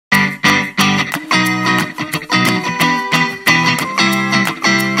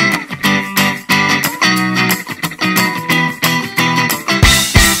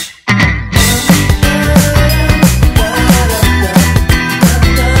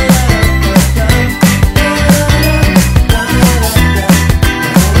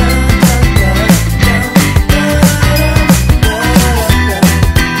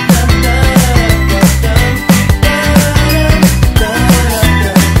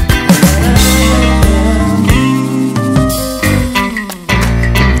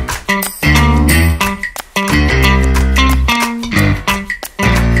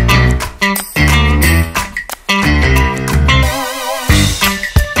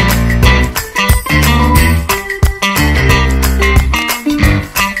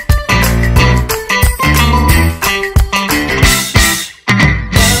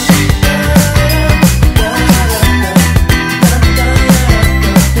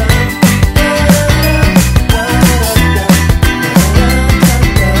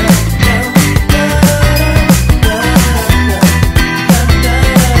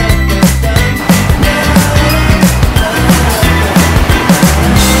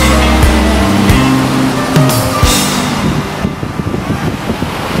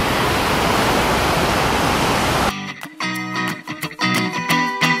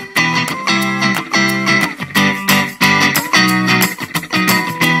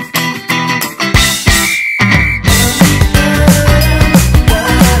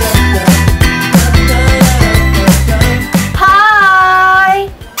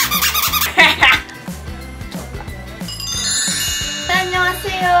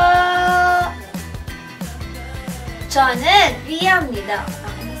안녕하세요. 저는 리아입니다.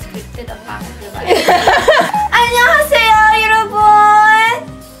 scripted ang pangit, diba? 안녕하세요, 여러분.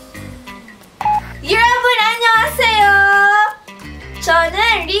 여러분, 안녕하세요.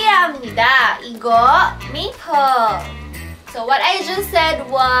 저는 리아입니다. 이거 maple. So what I just said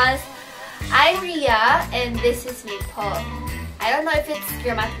was, I'm Ria and this is maple. I don't know if it's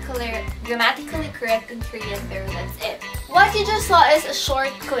grammatically correct in Korean, pero that's it. What you just saw is a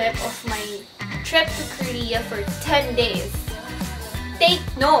short clip of my trip to Korea for 10 days. Take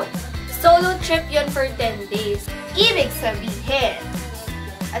note, solo trip yon for 10 days. Ibig sabihin,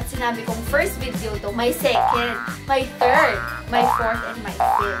 at sinabi kong first video to, my second, my third, my fourth, and my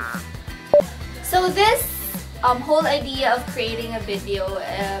fifth. So this whole idea of creating a video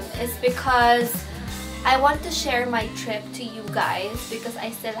is because I want to share my trip to you guys because I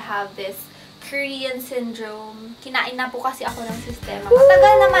still have this Korean syndrome. Kinain na po kasi ako ng sistema.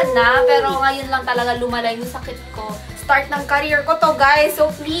 Matagal naman na, pero ngayon lang talaga lumalay yung sakit ko. Start ng career ko to, guys. So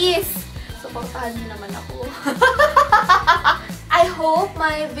please, supportahan niyo naman ako. I hope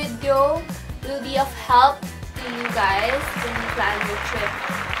my video will be of help to you guys when you plan your trip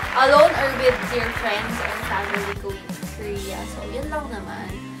alone or with your friends or family going to Korea. So yun lang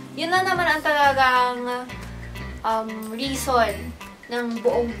naman. Yun lang naman ang talagang reason ng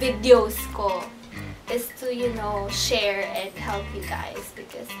buong videos ko is to, you know, share and help you guys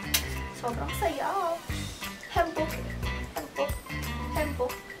because sobrang saya. Hempok.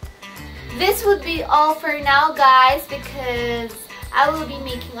 This would be all for now, guys, because I will be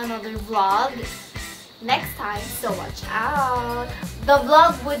making another vlog next time, so watch out. The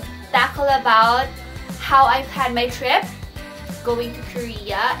vlog would tackle about how I planned my trip going to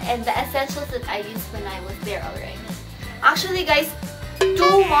Korea and the essentials that I used when I was there already. Actually, guys, 2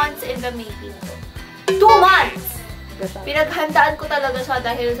 months in the making to. 2 months! Pinaghandaan ko talaga siya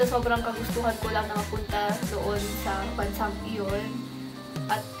dahil sa sobrang kagustuhan ko lang na mapunta doon sa bansang iyon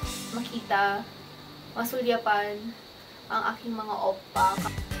at makita, masulyapan ang aking mga oppa.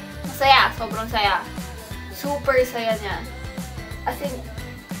 Masaya, sobrang saya. Super saya niya. As in,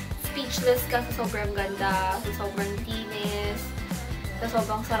 speechless ka sa sobrang ganda, sa sobrang linis, sa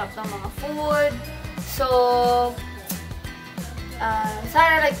sobrang sarap ng mga food. So,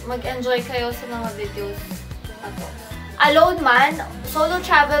 sana like, mag-enjoy kayo sa mga videos na to. Alone man, solo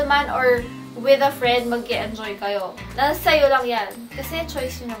travel man, or with a friend, mag-enjoy kayo. Nasa sayo lang yan. Kasi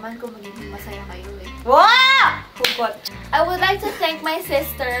choice nyo naman kung magiging masaya kayo eh. Wow! Hugot. I would like to thank my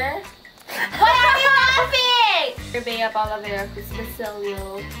sister. Why are you laughing? Bea Paula Veracruz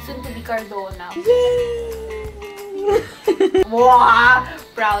Basilio, soon to be Cardona. Yay! Wow!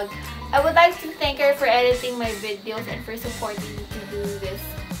 Proud. I would like to thank her for editing my videos and for supporting me to do this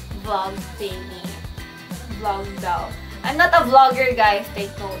vlog thingy. Vlog daw. I'm not a vlogger, guys.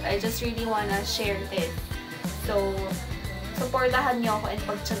 Take note. I just really wanna share this. So, supportahan niyo ako and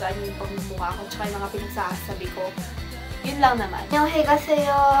pagtsagaan niyo yung pagmumukha ko tsaka yung mga pinagsasabi ko. Yun lang naman.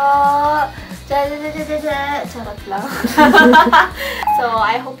 안녕하세요. Charot lang. So,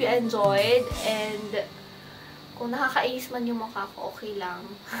 I hope you enjoyed and kung nakakainis man yung mukha ko, okay lang.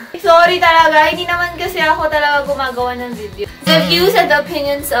 Sorry talaga, hindi naman kasi ako talaga gumagawa ng video. The views and the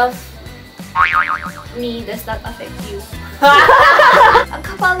opinions of me does not affect you. Ang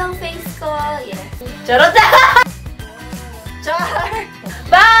kapal ng face ko, yes. Charot! Char!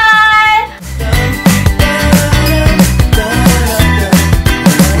 Bye!